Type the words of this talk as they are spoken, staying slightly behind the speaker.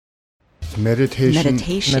Meditation.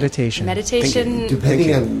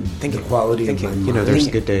 Depending on the quality of my mind. You know, there's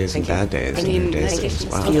good days and bad days. I mean, I just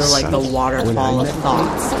Feel like the waterfall of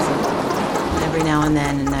thoughts. Every now and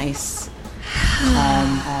then, a nice,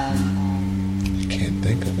 calm. You can't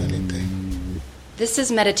think of anything. This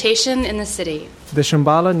is Meditation in the City, the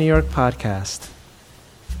Shambhala New York podcast.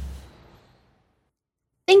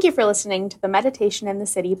 Thank you for listening to the Meditation in the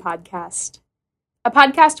City podcast, a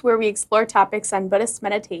podcast where we explore topics on Buddhist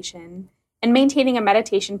meditation and maintaining a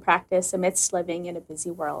meditation practice amidst living in a busy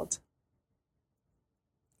world.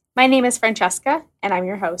 My name is Francesca, and I'm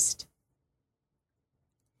your host.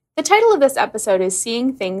 The title of this episode is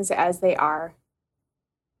Seeing Things as They Are.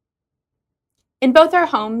 In both our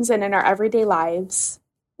homes and in our everyday lives,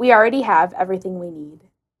 we already have everything we need.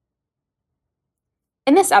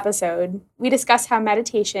 In this episode, we discuss how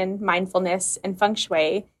meditation, mindfulness, and feng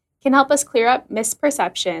shui can help us clear up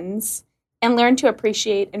misperceptions and learn to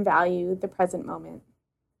appreciate and value the present moment.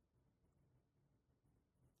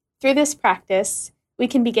 Through this practice, we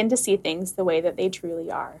can begin to see things the way that they truly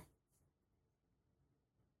are.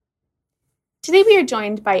 Today we are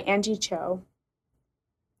joined by Angie Cho.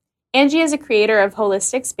 Angie is a creator of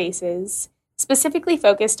holistic spaces, specifically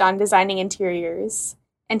focused on designing interiors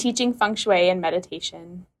and teaching feng shui and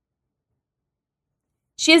meditation.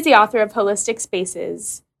 She is the author of Holistic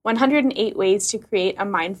Spaces, 108 Ways to Create a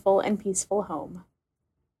Mindful and Peaceful Home.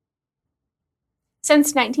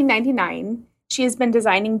 Since 1999, she has been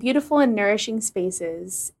designing beautiful and nourishing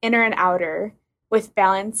spaces, inner and outer, with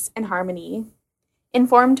balance and harmony,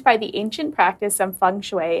 informed by the ancient practice of feng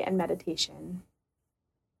shui and meditation.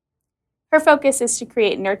 Her focus is to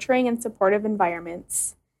create nurturing and supportive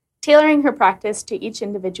environments, tailoring her practice to each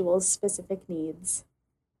individual's specific needs.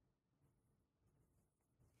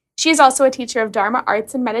 She is also a teacher of Dharma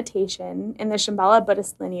arts and meditation in the Shambhala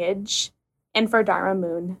Buddhist lineage and for Dharma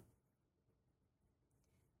Moon.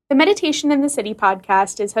 The Meditation in the City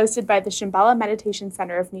podcast is hosted by the Shambhala Meditation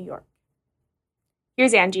Center of New York.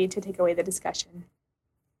 Here's Angie to take away the discussion.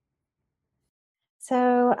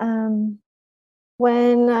 So,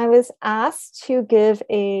 when I was asked to give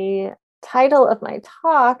a title of my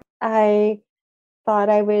talk, I thought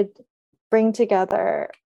I would bring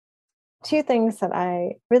together two things that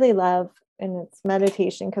I really love, and it's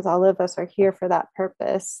meditation, because all of us are here for that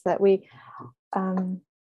purpose, that we are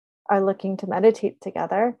looking to meditate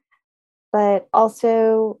together, but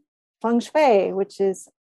also feng shui, which is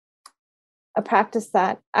a practice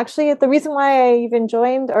that actually the reason why I even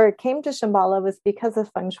joined or came to Shambhala was because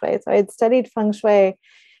of feng shui. So I had studied feng shui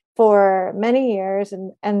for many years,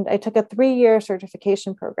 and I took a 3-year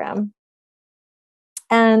certification program.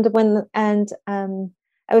 And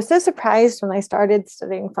I was so surprised when I started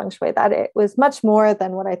studying feng shui that it was much more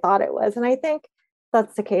than what I thought it was. And I think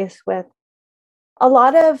that's the case with a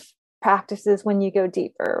lot of practices when you go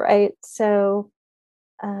deeper, right? So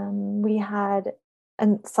we had a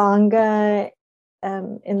sangha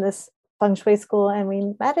in this feng shui school, and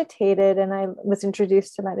we meditated, and I was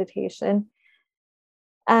introduced to meditation.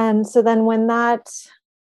 And so then when that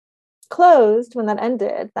closed, when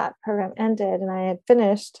that program ended and I had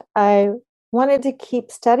finished, I wanted to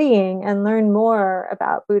keep studying and learn more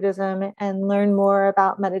about Buddhism and learn more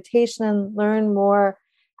about meditation and learn more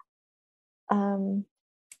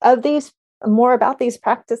about these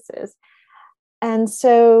practices. And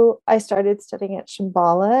so I started studying at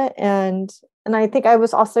Shambhala, and I think I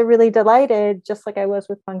was also really delighted, just like I was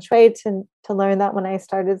with feng shui, to learn that when I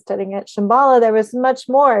started studying at Shambhala, there was much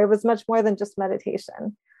more. It was much more than just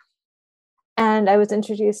meditation. And I was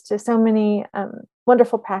introduced to so many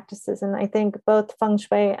wonderful practices. And I think both feng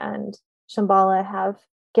shui and Shambhala have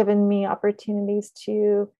given me opportunities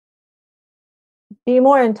to be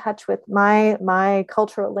more in touch with my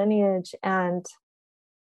cultural lineage and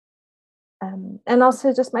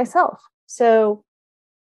also just myself. So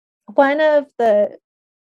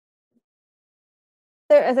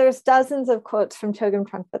there's dozens of quotes from Chogyam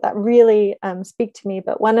Trungpa that really speak to me,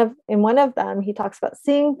 but in one of them, he talks about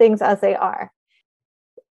seeing things as they are.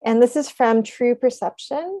 And this is from True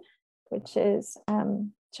Perception, which is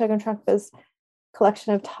Chogyam Trungpa's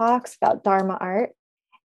collection of talks about Dharma art.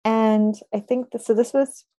 And I think this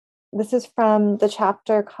is from the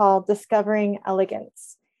chapter called Discovering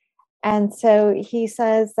Elegance. And so he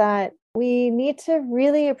says that we need to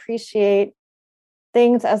really appreciate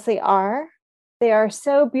things as they are. They are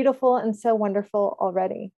so beautiful and so wonderful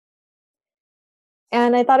already.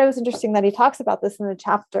 And I thought it was interesting that he talks about this in the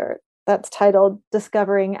chapter that's titled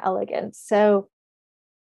Discovering Elegance. So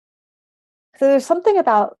there's something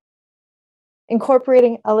about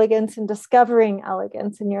incorporating elegance and discovering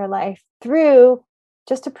elegance in your life through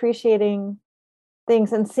just appreciating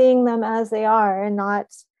things and seeing them as they are and not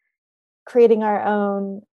creating our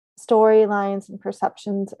own storylines and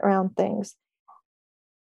perceptions around things.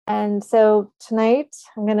 And so tonight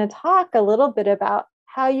I'm going to talk a little bit about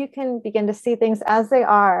how you can begin to see things as they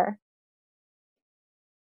are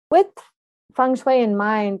with feng shui in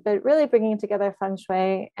mind, but really bringing together feng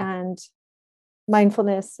shui and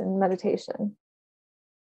mindfulness and meditation.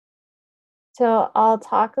 So I'll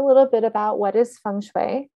talk a little bit about what is feng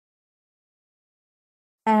shui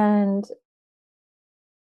and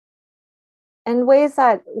ways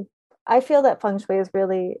that I feel that feng shui is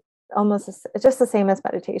really almost just the same as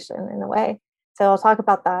meditation in a way. So I'll talk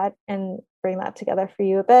about that and bring that together for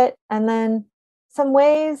you a bit. And then some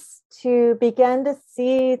ways to begin to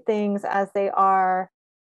see things as they are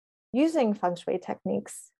using feng shui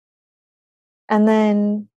techniques. And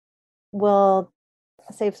then we'll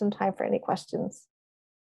save some time for any questions.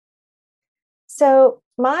 So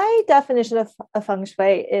my definition of feng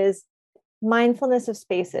shui is mindfulness of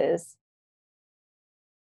spaces.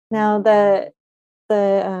 Now,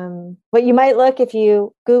 what you might look if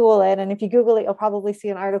you Google it, and if you Google it, you'll probably see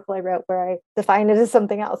an article I wrote where I define it as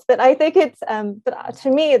something else. But I think but to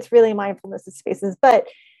me, it's really mindfulness of spaces. But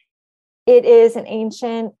it is an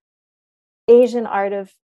ancient Asian art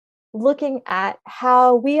of looking at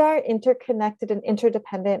how we are interconnected and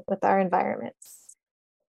interdependent with our environments.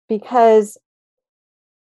 Because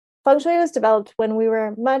feng shui was developed when we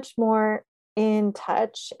were much more in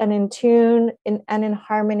touch and in tune and in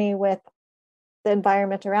harmony with the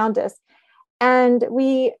environment around us. And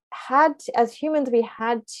we had to, as humans, we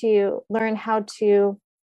had to learn how to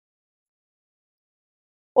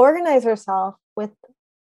organize ourselves with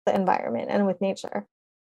the environment and with nature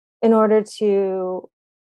in order to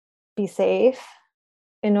be safe,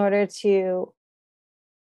 in order to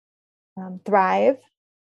thrive.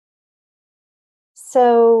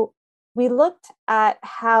 So we looked at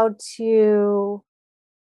how to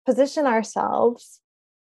position ourselves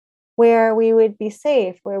where we would be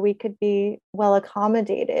safe, where we could be well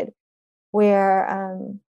accommodated, where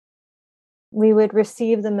we would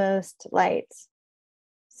receive the most light.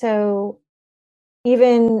 So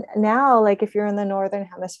even now, like if you're in the Northern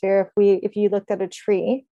Hemisphere, if you looked at a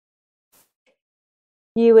tree,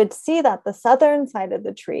 you would see that the southern side of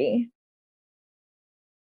the tree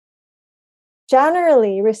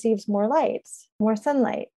generally receives more light, more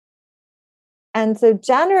sunlight. And so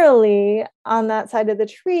generally on that side of the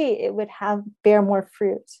tree, it would bear more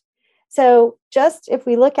fruit. So just if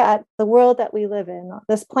we look at the world that we live in,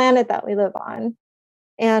 this planet that we live on,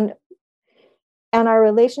 and our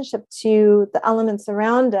relationship to the elements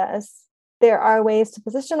around us, there are ways to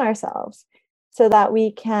position ourselves so that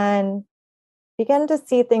we can begin to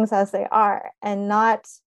see things as they are and not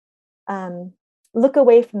look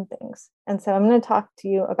away from things. And so I'm going to talk to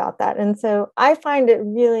you about that. And so I find it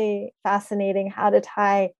really fascinating how to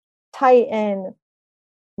tie in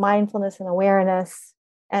mindfulness and awareness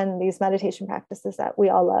and these meditation practices that we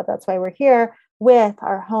all love. That's why we're here with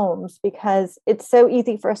our homes, because it's so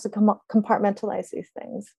easy for us to compartmentalize these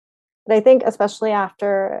things. But I think especially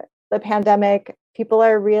after the pandemic, people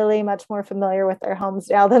are really much more familiar with their homes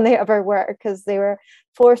now than they ever were, because they were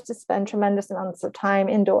forced to spend tremendous amounts of time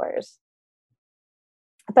indoors.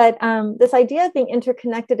 But this idea of being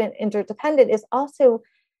interconnected and interdependent is also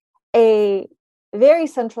a very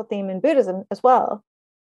central theme in Buddhism as well,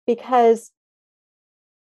 because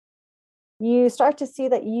you start to see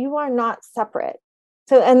that you are not separate.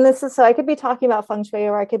 So I could be talking about feng shui,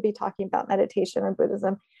 or I could be talking about meditation or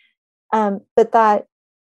Buddhism, but that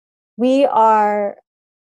we are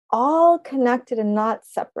all connected and not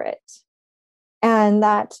separate. And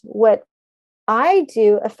that what I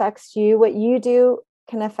do affects you, what you do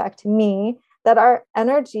can affect me, that our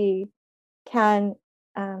energy can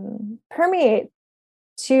permeate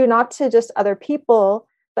not to just other people,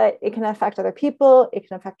 but it can affect other people, it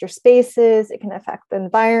can affect your spaces, it can affect the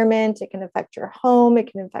environment, it can affect your home,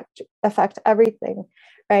 it can affect everything,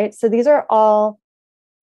 right? So these are all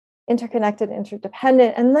interconnected,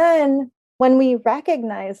 interdependent. And then when we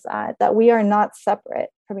recognize that we are not separate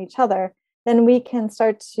from each other, then we can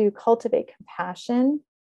start to cultivate compassion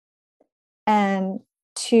and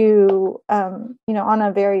to, on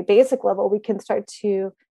a very basic level, we can start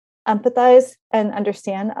to empathize and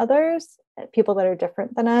understand others, people that are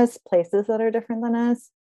different than us, places that are different than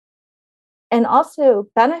us, and also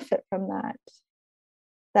benefit from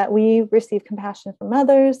that we receive compassion from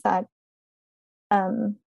others, that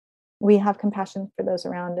we have compassion for those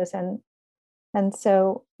around us. And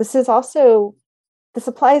so this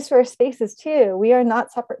applies to our spaces too. We are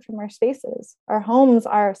not separate from our spaces. Our homes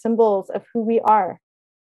are symbols of who we are.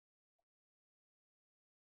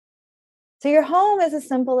 So your home is a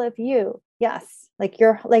symbol of you. Yes. Like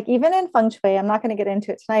you're like, even in feng shui, I'm not going to get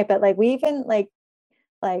into it tonight, but like we even like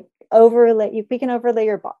overlay, we can overlay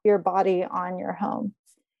your body on your home.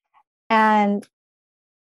 And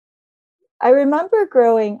I remember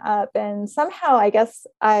growing up, and somehow I guess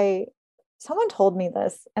someone told me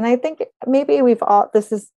this, and I think maybe we've all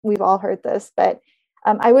heard this, but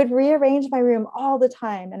I would rearrange my room all the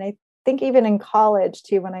time. And I think even in college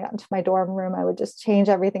too, when I got into my dorm room, I would just change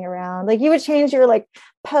everything around. Like you would change your like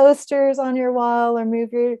posters on your wall, or move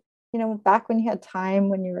your, back when you had time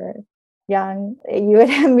when you were young, you would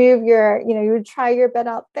move your, you would try your bed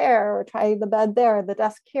out there, or try the bed there, or the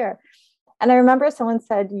desk here. And I remember someone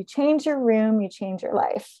said, you change your room, you change your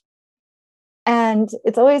life. And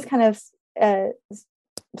it's always kind of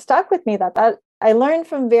stuck with me that I learned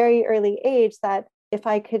from very early age that if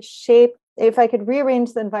I could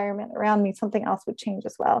rearrange the environment around me, something else would change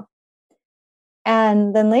as well.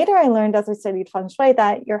 And then later I learned, as I studied feng shui,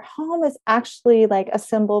 that your home is actually like a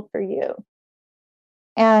symbol for you.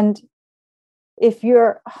 And if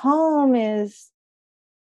your home is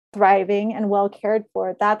thriving and well cared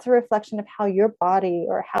for, that's a reflection of how your body,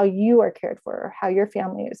 or how you are cared for, or how your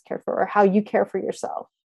family is cared for, or how you care for yourself.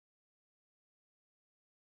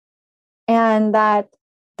 And that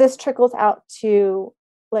this trickles out to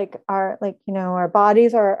our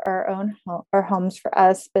bodies are our own our homes for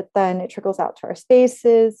us, but then it trickles out to our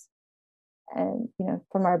spaces, and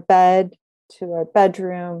from our bed to our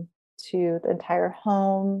bedroom to the entire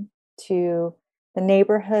home to the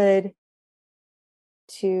neighborhood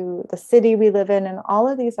to the city we live in, and all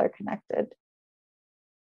of these are connected.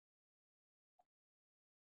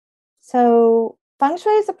 So feng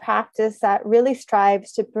shui is a practice that really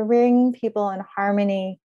strives to bring people in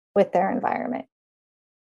harmony with their environment.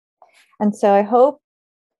 And so I hope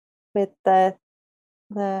with the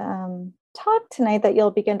talk tonight that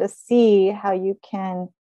you'll begin to see how you can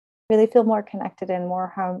really feel more connected and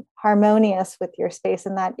more harmonious with your space,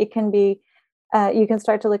 and that it can be you can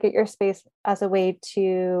start to look at your space as a way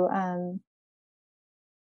to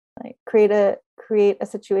create a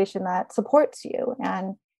situation that supports you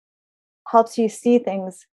and helps you see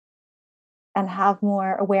things and have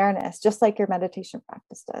more awareness, just like your meditation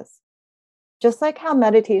practice does. Just like how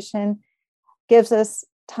meditation gives us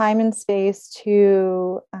time and space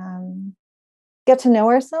to get to know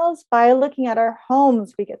ourselves, by looking at our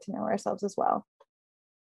homes, we get to know ourselves as well.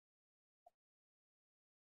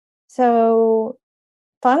 So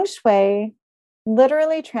feng shui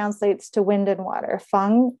literally translates to wind and water.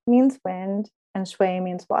 Feng means wind and shui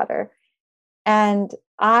means water. And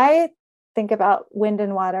I think about wind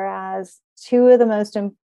and water as two of the most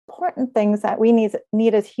important things that we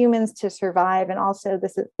need as humans to survive. And also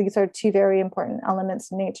these are two very important elements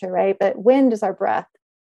in nature, right? But wind is our breath.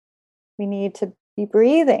 We need to be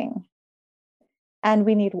breathing. And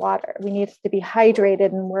we need water. We need to be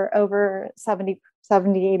hydrated, and we're over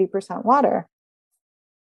 80% water.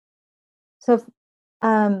 So,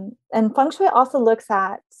 and feng shui also looks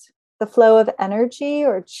at the flow of energy,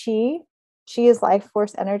 or qi. Qi is life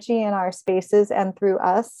force energy in our spaces and through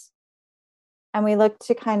us. And we look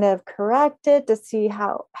to kind of correct it to see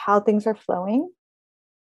how things are flowing.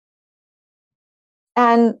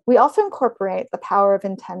 And we also incorporate the power of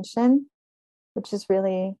intention, which is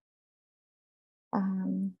really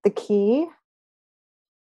the key.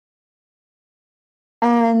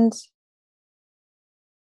 And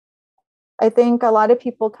I think a lot of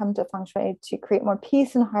people come to feng shui to create more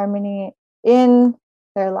peace and harmony in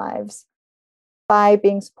their lives by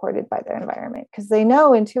being supported by their environment, because they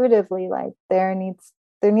know intuitively, like there needs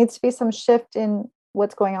to be some shift in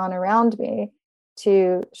what's going on around me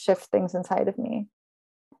to shift things inside of me.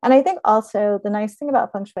 And I think also the nice thing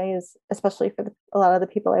about feng shui is, especially for a lot of the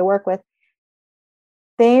people I work with,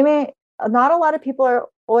 not a lot of people are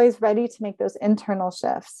always ready to make those internal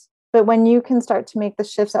shifts. But when you can start to make the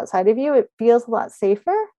shifts outside of you, it feels a lot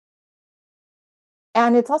safer.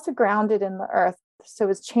 And it's also grounded in the earth. So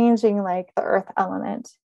it's changing like the earth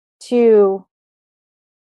element to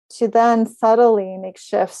then subtly make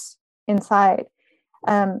shifts inside.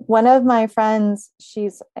 One of my friends,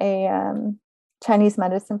 she's a Chinese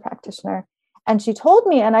medicine practitioner, and she told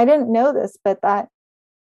me, and I didn't know this, but that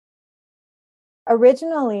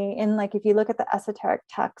originally if you look at the esoteric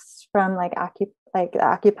texts from the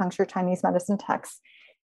acupuncture Chinese medicine texts,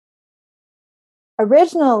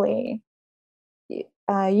 originally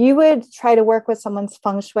you would try to work with someone's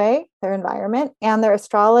feng shui, their environment, and their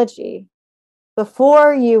astrology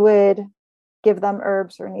before you would give them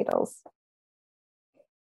herbs or needles.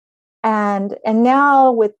 And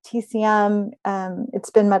now with TCM, it's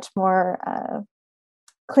been much more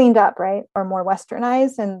cleaned up, right? Or more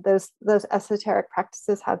westernized. And those esoteric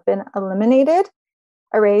practices have been eliminated,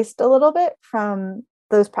 erased a little bit from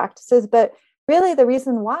those practices. But really the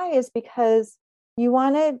reason why is because you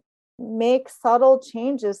want to make subtle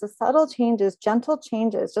changes. The subtle changes, gentle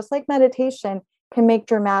changes, just like meditation, can make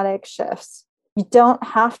dramatic shifts. You don't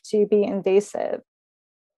have to be invasive.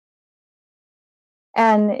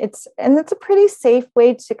 And it's a pretty safe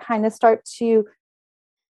way to kind of start to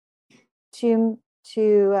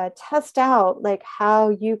test out like how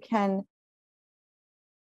you can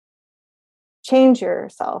change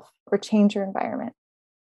yourself or change your environment.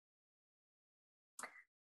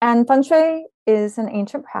 And feng shui is an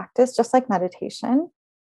ancient practice, just like meditation.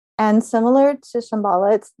 And similar to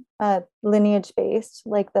Shambhala, it's lineage based.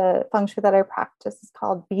 Like the feng shui that I practice is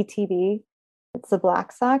called BTB. It's the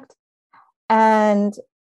Black Sect. And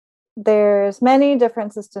there's many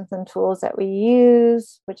different systems and tools that we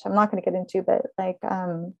use, which I'm not going to get into, but like,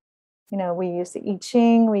 we use the I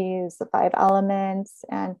Ching, we use the 5 elements,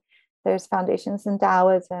 and there's foundations in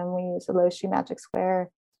Taoism. We use the Lo Shu Magic Square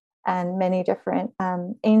and many different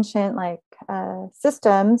ancient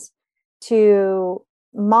systems to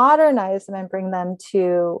modernize them and bring them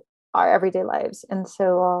to our everyday lives. And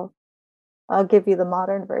so I'll give you the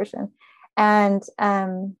modern version. And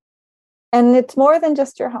it's more than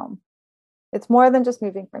just your home. It's more than just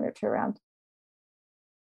moving furniture around.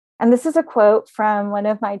 And this is a quote from one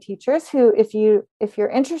of my teachers who, if you're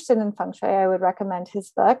interested in feng shui, I would recommend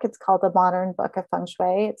his book. It's called The Modern Book of Feng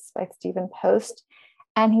Shui. It's by Stephen Post.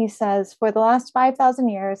 And he says, for the last 5,000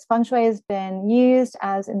 years, feng shui has been used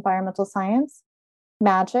as environmental science,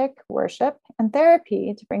 magic, worship, and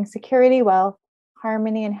therapy to bring security, wealth,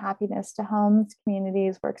 harmony, and happiness to homes,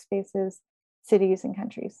 communities, workspaces, cities, and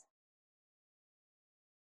countries.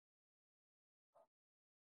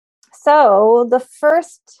 So the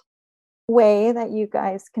first way that you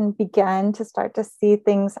guys can begin to start to see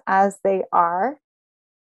things as they are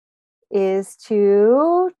is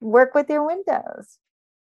to work with your windows.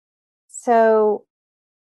 So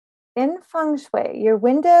in feng shui, your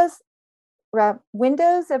windows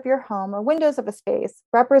of your home or windows of a space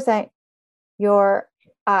represent your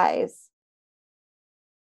eyes.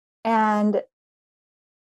 And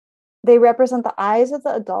they represent the eyes of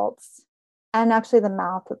the adults and actually the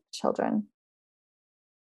mouth of the children.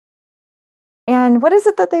 And what is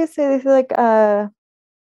it that they say? They feel like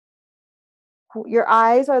your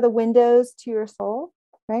eyes are the windows to your soul,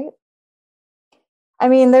 right? I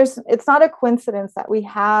mean, it's not a coincidence that we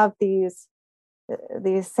have these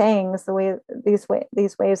sayings, these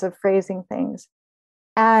ways of phrasing things.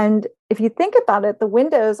 And if you think about it, the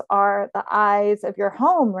windows are the eyes of your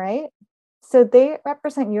home, right? So they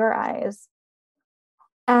represent your eyes.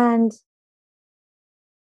 And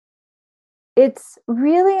it's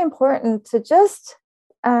really important to just,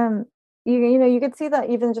 you could see that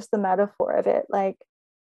even just the metaphor of it. Like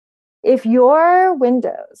if your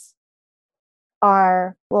windows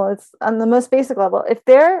are, well, it's on the most basic level, if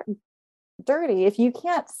they're dirty, if you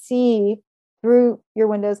can't see through your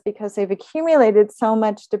windows because they've accumulated so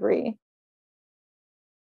much debris,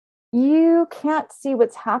 you can't see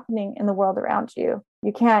what's happening in the world around you.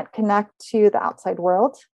 You can't connect to the outside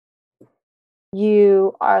world.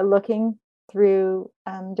 You are looking through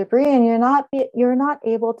debris and you're not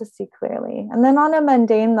able to see clearly. And then on a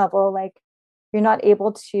mundane level, like you're not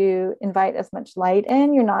able to invite as much light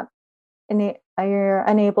in, you're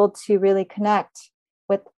unable to really connect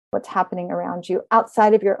with what's happening around you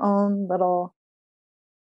outside of your own little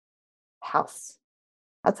house,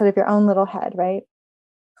 outside of your own little head, right?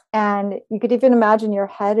 And you could even imagine your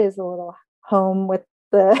head is a little home with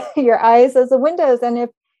your eyes as the windows. And if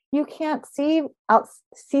you can't see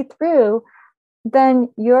through, then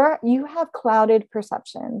you have clouded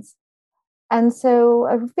perceptions. And so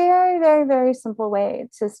a very, very, very simple way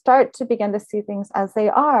to start to begin to see things as they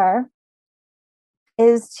are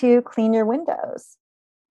is to clean your windows.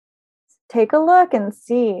 Take a look and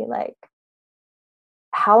see, like,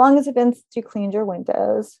 how long has it been since you cleaned your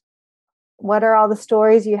windows? What are all the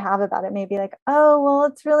stories you have about it? Maybe like, oh, well,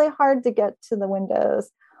 it's really hard to get to the windows.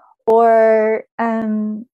 Or,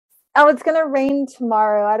 oh, it's going to rain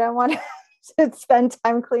tomorrow. I don't want to spend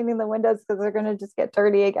time cleaning the windows because they're going to just get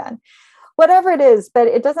dirty again. Whatever it is, but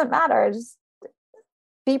it doesn't matter. Just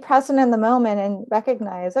be present in the moment and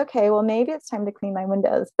recognize, okay, well, maybe it's time to clean my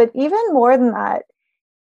windows. But even more than that,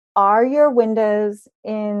 are your windows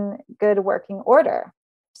in good working order?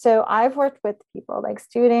 So I've worked with people like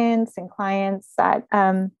students and clients that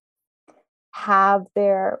have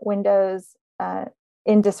their windows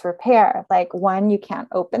in disrepair. Like one, you can't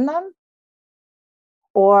open them,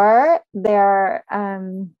 or they're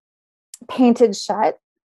painted shut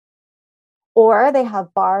or they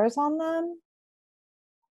have bars on them,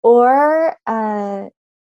 or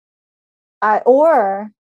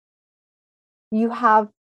you have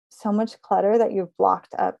so much clutter that you've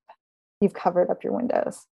covered up your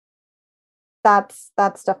windows. That's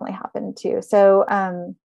definitely happened too. So,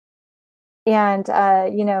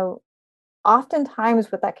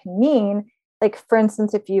 oftentimes what that can mean, like for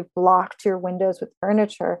instance, if you've blocked your windows with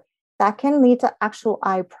furniture, that can lead to actual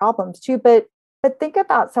eye problems too. But think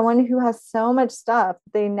about someone who has so much stuff,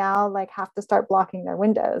 they now like have to start blocking their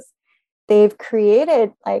windows. They've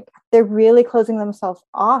created, like, they're really closing themselves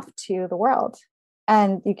off to the world,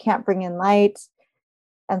 and you can't bring in light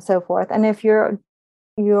and so forth. And if your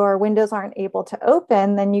windows aren't able to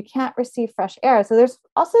open, then you can't receive fresh air. So there's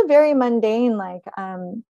also very mundane, like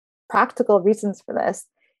practical reasons for this.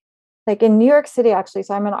 Like in New York City, actually,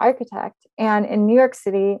 so I'm an architect, and in New York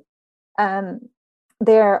City,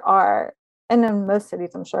 there are, and in most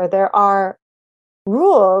cities, I'm sure, there are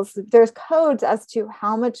rules, there's codes as to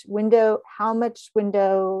how much window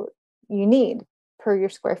you need per your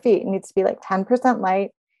square feet. It needs to be like 10%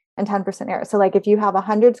 light and 10% air. So like if you have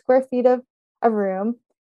 100 square feet of a room,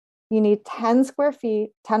 you need 10% square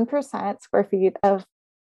feet of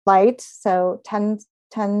light, so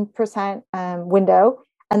 10% window,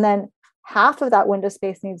 and then half of that window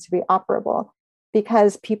space needs to be operable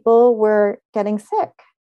because people were getting sick.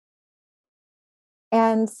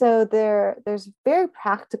 And so there's very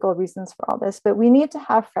practical reasons for all this, but we need to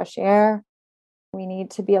have fresh air. We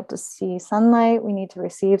need to be able to see sunlight. We need to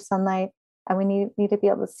receive sunlight, and we need to be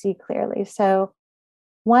able to see clearly. So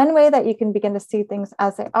one way that you can begin to see things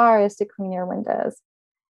as they are is to clean your windows.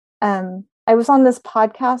 I was on this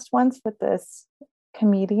podcast once with this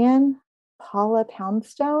comedian, Paula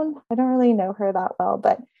Poundstone. I don't really know her that well,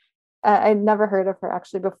 but I'd never heard of her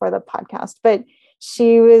actually before the podcast. But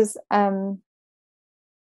she was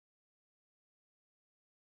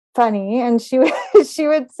funny, and she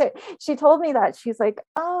would say, she told me that she's like,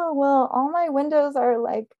 oh well, all my windows are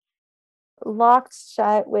like locked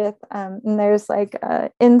shut with and there's like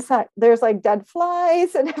insect, there's like dead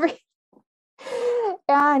flies and everything.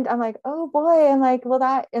 And I'm like, oh boy. I'm like, well,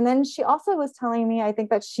 that, and then she also was telling me, I think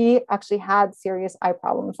that she actually had serious eye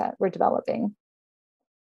problems that were developing.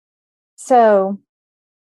 So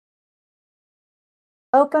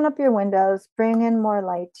open up your windows, bring in more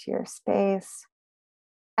light to your space.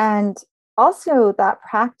 And also that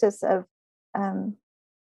practice of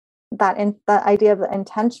that idea of the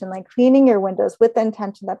intention, like cleaning your windows with the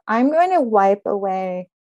intention that I'm going to wipe away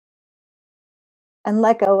and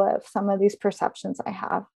let go of some of these perceptions I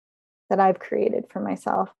have that I've created for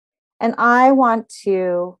myself. And I want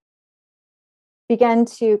to begin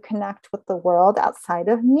to connect with the world outside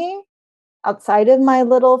of me, outside of my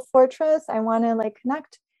little fortress. I want to like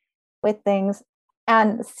connect with things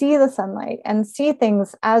and see the sunlight and see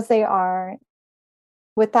things as they are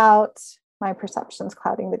without my perceptions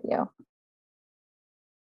clouding the view.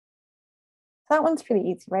 That one's pretty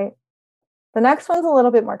easy, right? The next one's a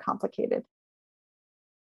little bit more complicated.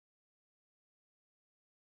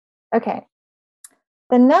 Okay.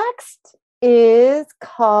 The next is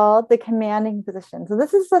called the commanding position. So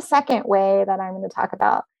this is the second way that I'm going to talk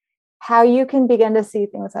about how you can begin to see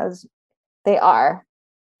things as they are.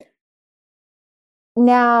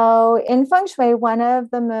 Now, in Feng Shui, one of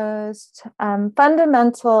the most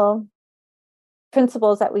fundamental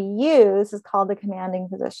principles that we use is called the commanding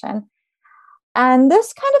position. And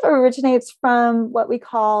this kind of originates from what we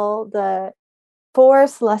call the 4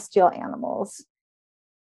 celestial animals.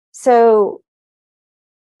 So,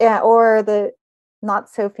 yeah, or the not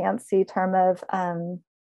so fancy term of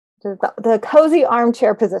the cozy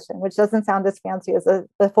armchair position, which doesn't sound as fancy as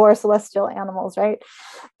the 4 celestial animals, right?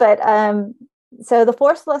 But so the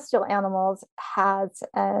 4 celestial animals has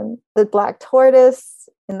the black tortoise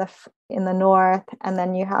in the north, and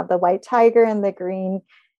then you have the white tiger and the green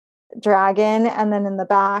dragon, and then in the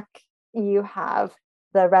back you have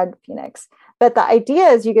the red phoenix. But the idea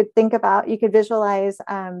is you could visualize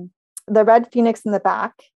the red phoenix in the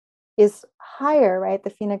back is higher, right? The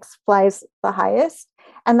phoenix flies the highest,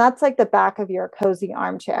 and that's like the back of your cozy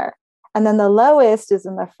armchair. And then the lowest is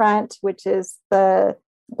in the front, which is the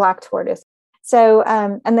black tortoise. So,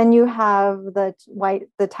 and then you have the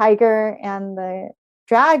tiger and the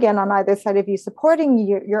dragon on either side of you supporting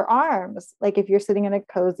your arms, like if you're sitting in a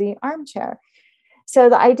cozy armchair. So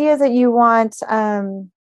the idea is that you want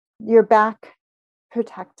your back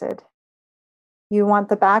protected. You want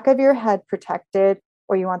the back of your head protected,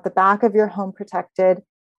 or you want the back of your home protected,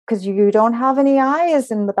 because you don't have any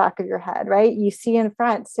eyes in the back of your head, right? You see in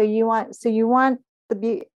front. So you want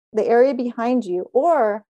the area behind you,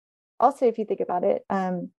 or also if you think about it,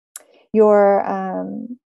 your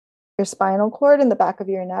spinal cord in the back of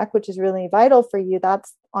your neck, which is really vital for you,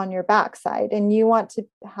 that's on your back side. And you want to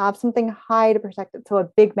have something high to protect it. So a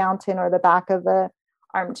big mountain or the back of the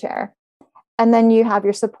armchair. And then you have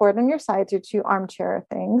your support on your sides, your two armchair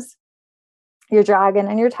things, your dragon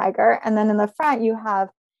and your tiger. And then in the front, you have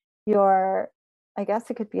your, I guess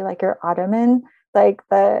it could be like your ottoman, like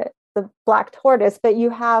the black tortoise, but you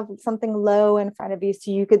have something low in front of you so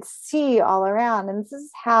you could see all around. And this is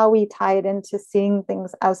how we tie it into seeing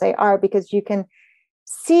things as they are, because you can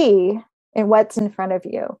see in what's in front of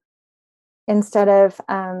you instead of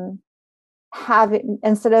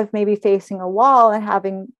maybe facing a wall and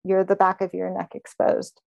having the back of your neck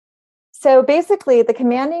exposed. So basically, the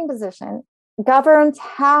commanding position governs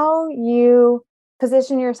how you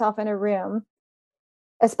position yourself in a room,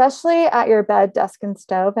 especially at your bed, desk, and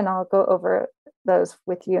stove. And I'll go over those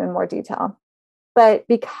with you in more detail. But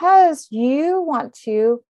because you want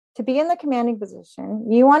to be in the commanding position,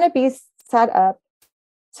 you want to be set up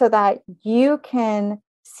so that you can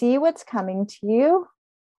see what's coming to you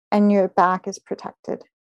and your back is protected.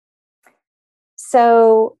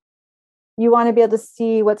 So you want to be able to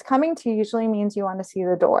see what's coming to you usually means you want to see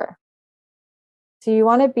the door. So you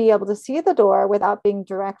want to be able to see the door without being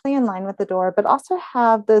directly in line with the door, but also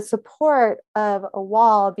have the support of a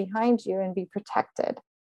wall behind you and be protected.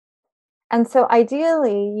 And so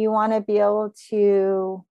ideally, you want to be able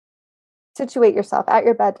to situate yourself at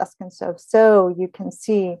your bed, desk, and stove so you can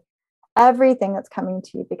see everything that's coming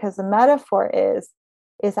to you, because the metaphor is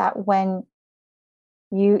that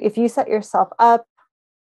if you set yourself up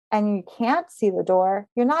and you can't see the door,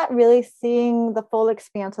 you're not really seeing the full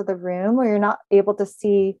expanse of the room, or you're not able to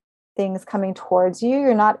see things coming towards you.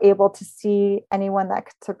 You're not able to see anyone that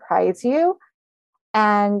could surprise you.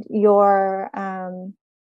 And you're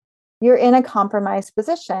in a compromised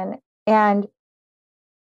position. And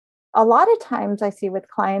a lot of times I see with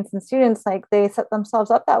clients and students, like they set themselves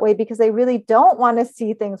up that way because they really don't want to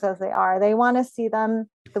see things as they are. They want to see them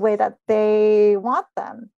the way that they want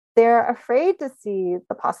them. They're afraid to see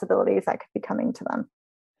the possibilities that could be coming to them.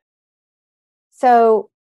 So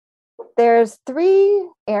there's 3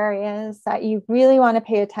 areas that you really want to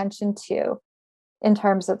pay attention to in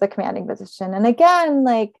terms of the commanding position. And again,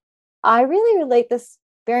 like I really relate this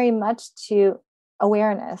very much to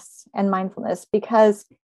awareness and mindfulness, because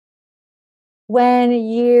when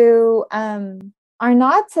you are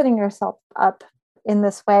not setting yourself up in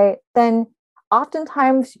this way, then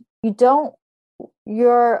oftentimes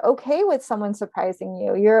you're okay with someone surprising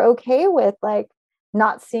you. You're okay with like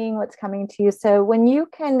not seeing what's coming to you. So when you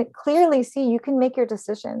can clearly see, you can make your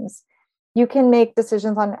decisions. You can make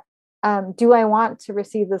decisions on, do I want to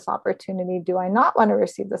receive this opportunity? Do I not want to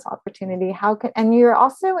receive this opportunity? And you're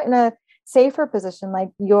also in a safer position,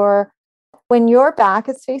 like when your back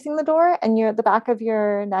is facing the door and the back of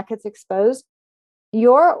your neck is exposed,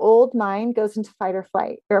 your old mind goes into fight or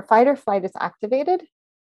flight. Your fight or flight is activated.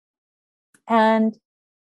 And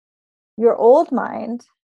your old mind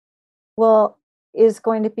is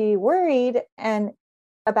going to be worried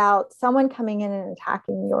about someone coming in and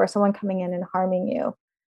attacking you, or someone coming in and harming you.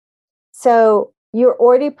 So you're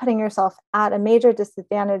already putting yourself at a major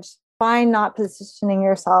disadvantage by not positioning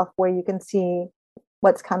yourself where you can see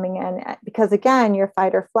what's coming in. Because again, your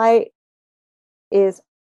fight or flight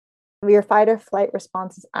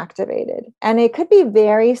response is activated. And it could be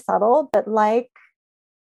very subtle, but like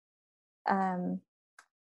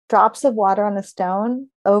drops of water on a stone,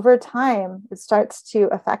 over time, it starts to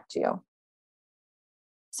affect you.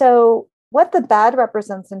 So what the bed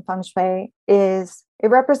represents in Feng Shui is it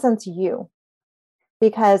represents you,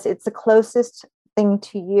 because it's the closest thing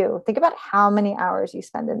to you. Think about how many hours you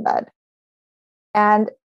spend in bed.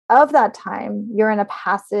 And of that time, you're in a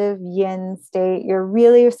passive yin state. You're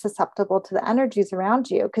really susceptible to the energies around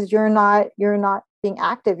you because you're not being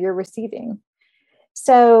active, you're receiving.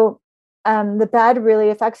 So the bed really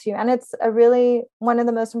affects you. And it's one of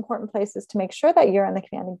the most important places to make sure that you're in the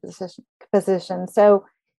commanding position. So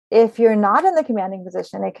if you're not in the commanding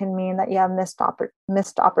position, it can mean that you have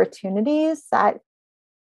missed opportunities, that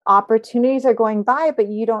opportunities are going by, but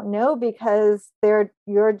you don't know because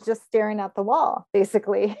you're just staring at the wall,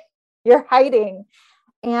 basically. You're hiding.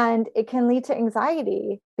 And it can lead to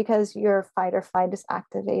anxiety because your fight or flight is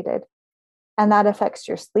activated. And that affects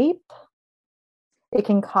your sleep. It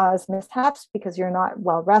can cause mishaps because you're not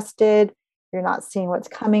well rested. You're not seeing what's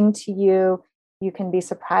coming to you. You can be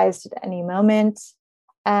surprised at any moment.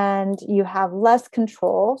 And you have less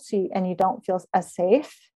control, and you don't feel as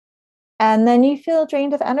safe. And then you feel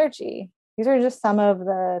drained of energy. These are just some of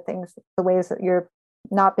the ways that you're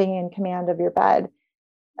not being in command of your bed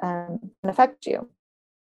can affect you.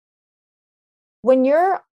 when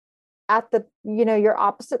you're at the, you're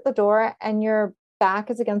opposite the door and your back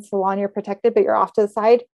is against the wall and you're protected, but you're off to the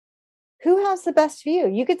side, who has the best view?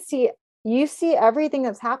 You see everything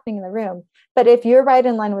that's happening in the room. But if you're right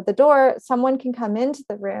in line with the door, someone can come into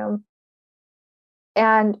the room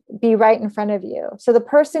and be right in front of you. So the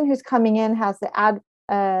person who's coming in has the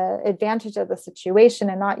advantage of the situation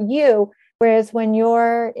and not you. Whereas when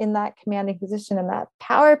you're in that commanding position, in that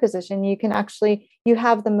power position, you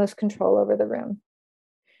have the most control over the room.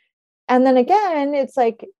 And then again, it's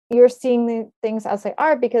like you're seeing the things as they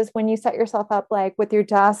are, because when you set yourself up like with your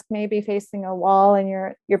desk maybe facing a wall and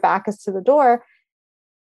your back is to the door,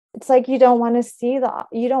 it's like you don't want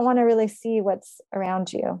to really see what's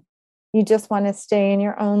around you. You just want to stay in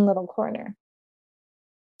your own little corner.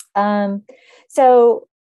 So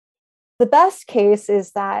the best case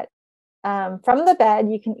is that from the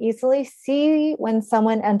bed, you can easily see when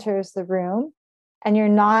someone enters the room and you're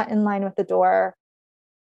not in line with the door.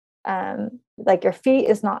 Like your feet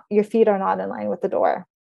are not in line with the door.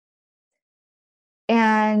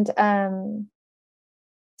 And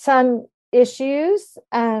some issues,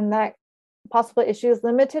 that possible issues,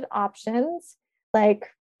 limited options, like,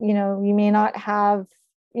 you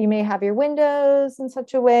may have your windows in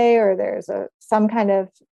such a way, or there's some kind of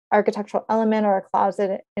architectural element or a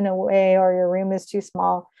closet in a way, or your room is too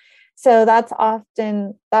small. So that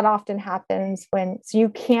often happens so you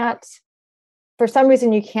can't, for some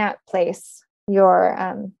reason, you can't place your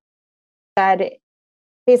bed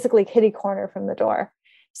basically kitty corner from the door.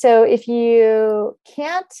 So if you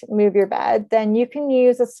can't move your bed, then you can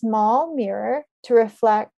use a small mirror to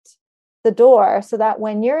reflect the door, so that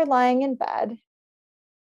when you're lying in bed,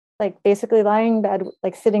 like basically lying in bed,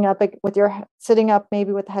 like sitting up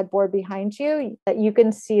maybe with the headboard behind you, that you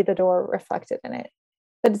can see the door reflected in it.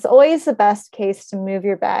 But it's always the best case to move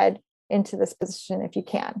your bed into this position if you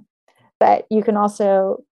can. But you can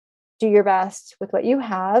also do your best with what you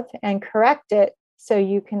have and correct it so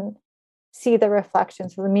you can see the reflection.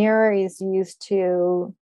 So the mirror is used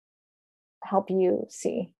to help you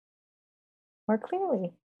see more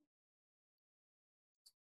clearly.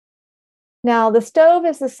 Now, the stove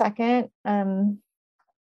is the second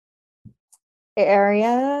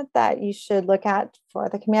area that you should look at for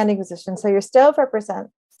the commanding position. So your stove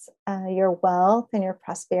represents your wealth and your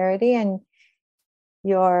prosperity and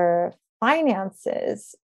your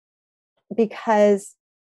finances, because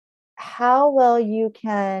how well you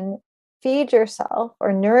can feed yourself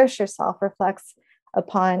or nourish yourself reflects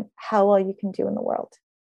upon how well you can do in the world.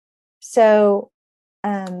 So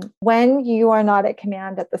when you are not at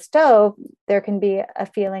command at the stove, there can be a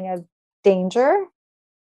feeling of danger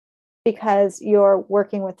because you're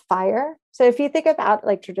working with fire. So if you think about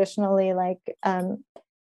like traditionally, like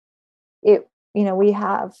we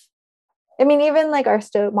have, even like our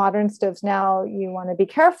modern stoves now, you want to be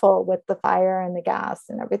careful with the fire and the gas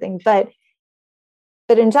and everything.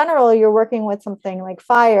 But in general, you're working with something like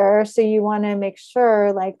fire. So you want to make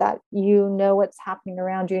sure like that, what's happening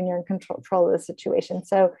around you and you're in control of the situation.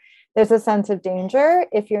 So there's a sense of danger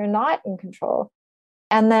if you're not in control.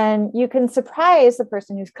 And then you can surprise the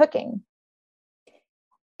person who's cooking.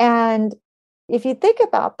 And if you think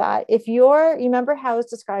about that, you remember how I was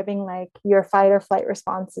describing like your fight or flight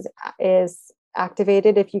response is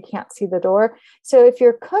activated if you can't see the door. So if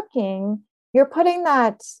you're cooking, you're putting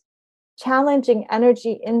that challenging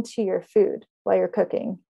energy into your food while you're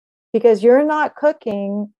cooking, because you're not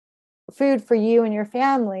cooking food for you and your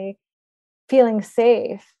family feeling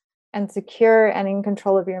safe and secure and in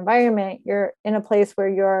control of your environment. You're in a place where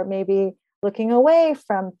you're maybe looking away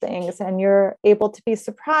from things and you're able to be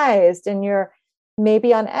surprised and you're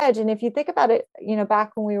maybe on edge. And if you think about it,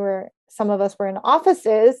 back when some of us were in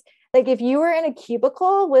offices, like if you were in a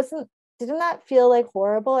cubicle, didn't that feel like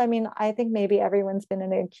horrible? I think maybe everyone's been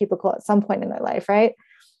in a cubicle at some point in their life, right?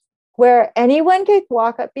 Where anyone could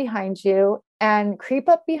walk up behind you and creep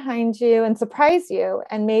up behind you and surprise you.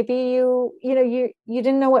 And maybe you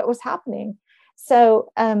didn't know what was happening.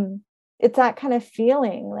 So it's that kind of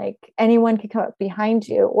feeling like anyone could come up behind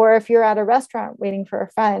you. Or if you're at a restaurant waiting for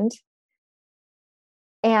a friend,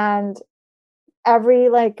 and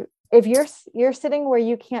if you're sitting where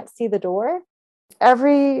you can't see the door,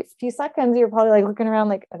 every few seconds you're probably like looking around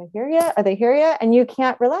like, are they here yet? Are they here yet? And you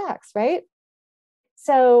can't relax, right?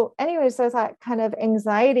 So anyways, there's that kind of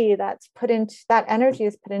anxiety that energy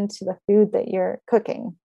is put into the food that you're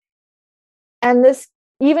cooking. And this,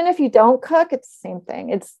 even if you don't cook, it's the same thing.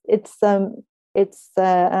 It's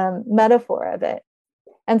the metaphor of it.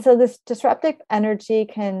 And so this disruptive energy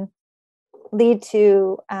can lead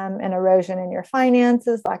to an erosion in your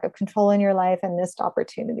finances, lack of control in your life, and missed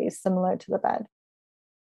opportunities, similar to the bed.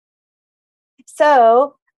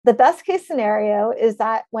 So the best case scenario is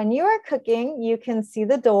that when you are cooking, you can see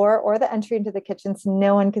the door or the entry into the kitchen so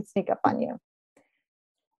no one can sneak up on you.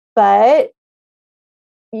 But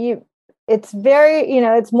it's very,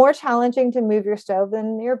 it's more challenging to move your stove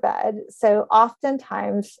than your bed. So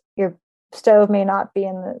oftentimes your stove may not be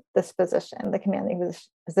in this position, the commanding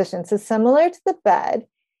position. So similar to the bed,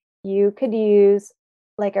 you could use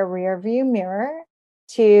like a rear view mirror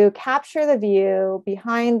to capture the view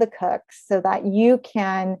behind the cook so that you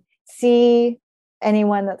can see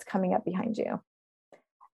anyone that's coming up behind you.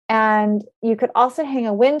 And you could also hang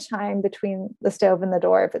a wind chime between the stove and the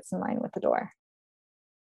door if it's in line with the door.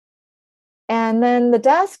 And then the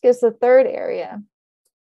desk is the third area.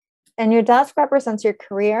 And your desk represents your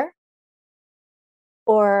career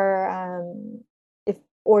or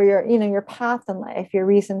your path in life, your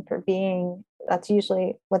reason for being. That's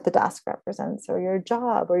usually what the desk represents, or your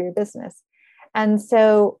job or your business. And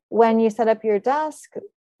so when you set up your desk,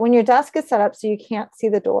 when your desk is set up so you can't see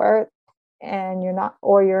the door and you're not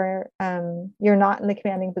in the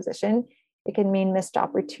commanding position, it can mean missed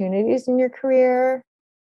opportunities in your career,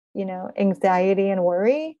 anxiety and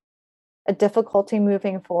worry, a difficulty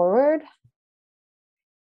moving forward,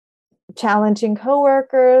 challenging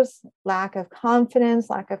coworkers, lack of confidence,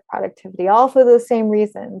 lack of productivity, all for those same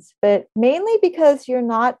reasons, but mainly because you're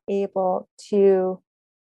not able to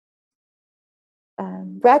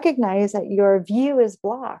recognize that your view is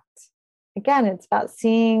blocked. Again, it's about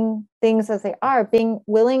seeing things as they are, being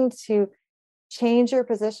willing to change your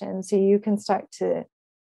position so you can start to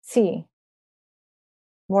see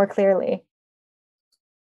more clearly.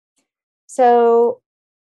 So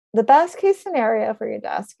the best case scenario for your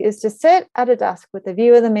desk is to sit at a desk with a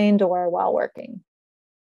view of the main door while working.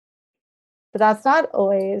 But that's not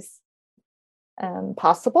always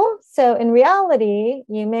possible. So in reality,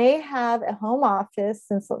 you may have a home office,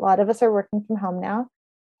 since a lot of us are working from home now,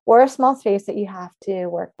 or a small space that you have to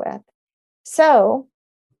work with. So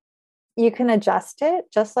you can adjust it,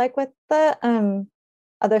 just like with the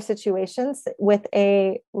other situations, with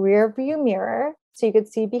a rear view mirror so you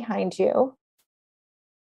could see behind you,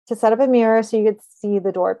 to set up a mirror so you could see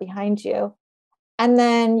the door behind you. And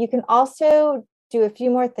then you can also do a few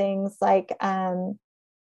more things, like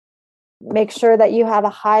make sure that you have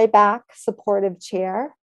a high back supportive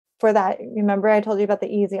chair for that. Remember, I told you about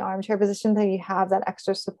the easy armchair position, so you have that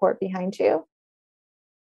extra support behind you.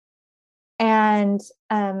 And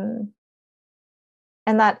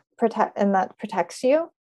that protects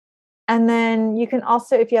you. And then you can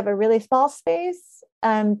also, if you have a really small space,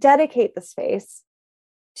 dedicate the space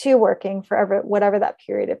to working for whatever that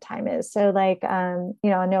period of time is. So like, I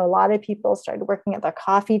know a lot of people started working at their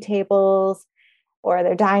coffee tables or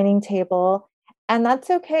their dining table, and that's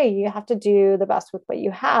okay. You have to do the best with what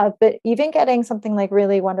you have, but even getting something like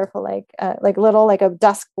really wonderful, like a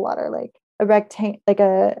desk blotter, like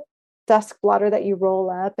a desk blotter that you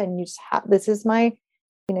roll up and you just have, this is my,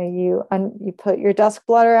 you put your desk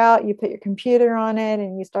blotter out, you put your computer on it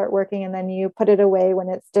and you start working, and then you put it away when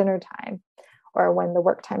it's dinner time or when the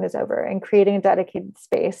work time is over, and creating a dedicated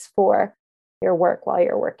space for your work while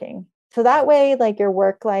you're working. So that way, like, your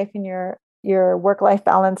work life and your work-life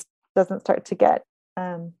balance doesn't start to get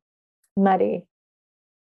muddy,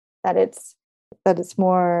 that it's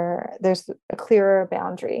more, there's a clearer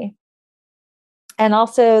boundary. And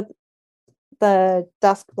also the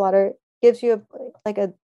desk blotter gives you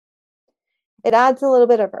it adds a little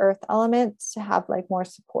bit of earth element to have like more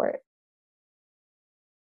support.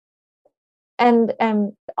 And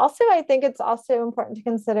also, I think it's also important to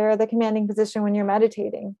consider the commanding position when you're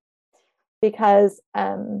meditating, because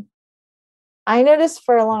I noticed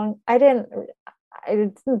I didn't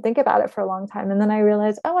think about it for a long time. And then I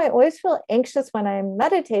realized, I always feel anxious when I'm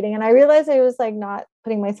meditating. And I realized I was like not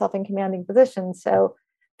putting myself in commanding position. So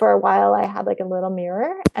for a while I had like a little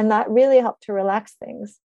mirror, and that really helped to relax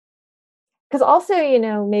things. Because also,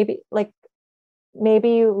 maybe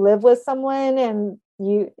you live with someone and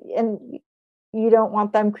you don't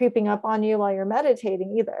want them creeping up on you while you're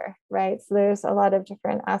meditating either, right? So there's a lot of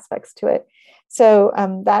different aspects to it. So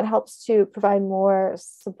that helps to provide more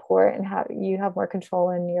support and how you have more control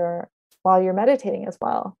while you're meditating as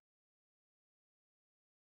well.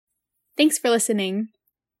 Thanks for listening.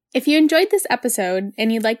 If you enjoyed this episode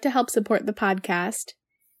and you'd like to help support the podcast,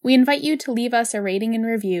 we invite you to leave us a rating and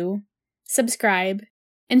review, subscribe,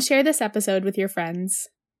 and share this episode with your friends.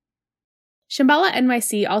 Shambhala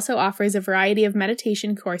NYC also offers a variety of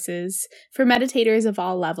meditation courses for meditators of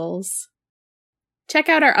all levels. Check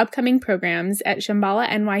out our upcoming programs at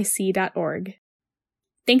shambhalanyc.org.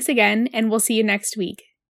 Thanks again, and we'll see you next week.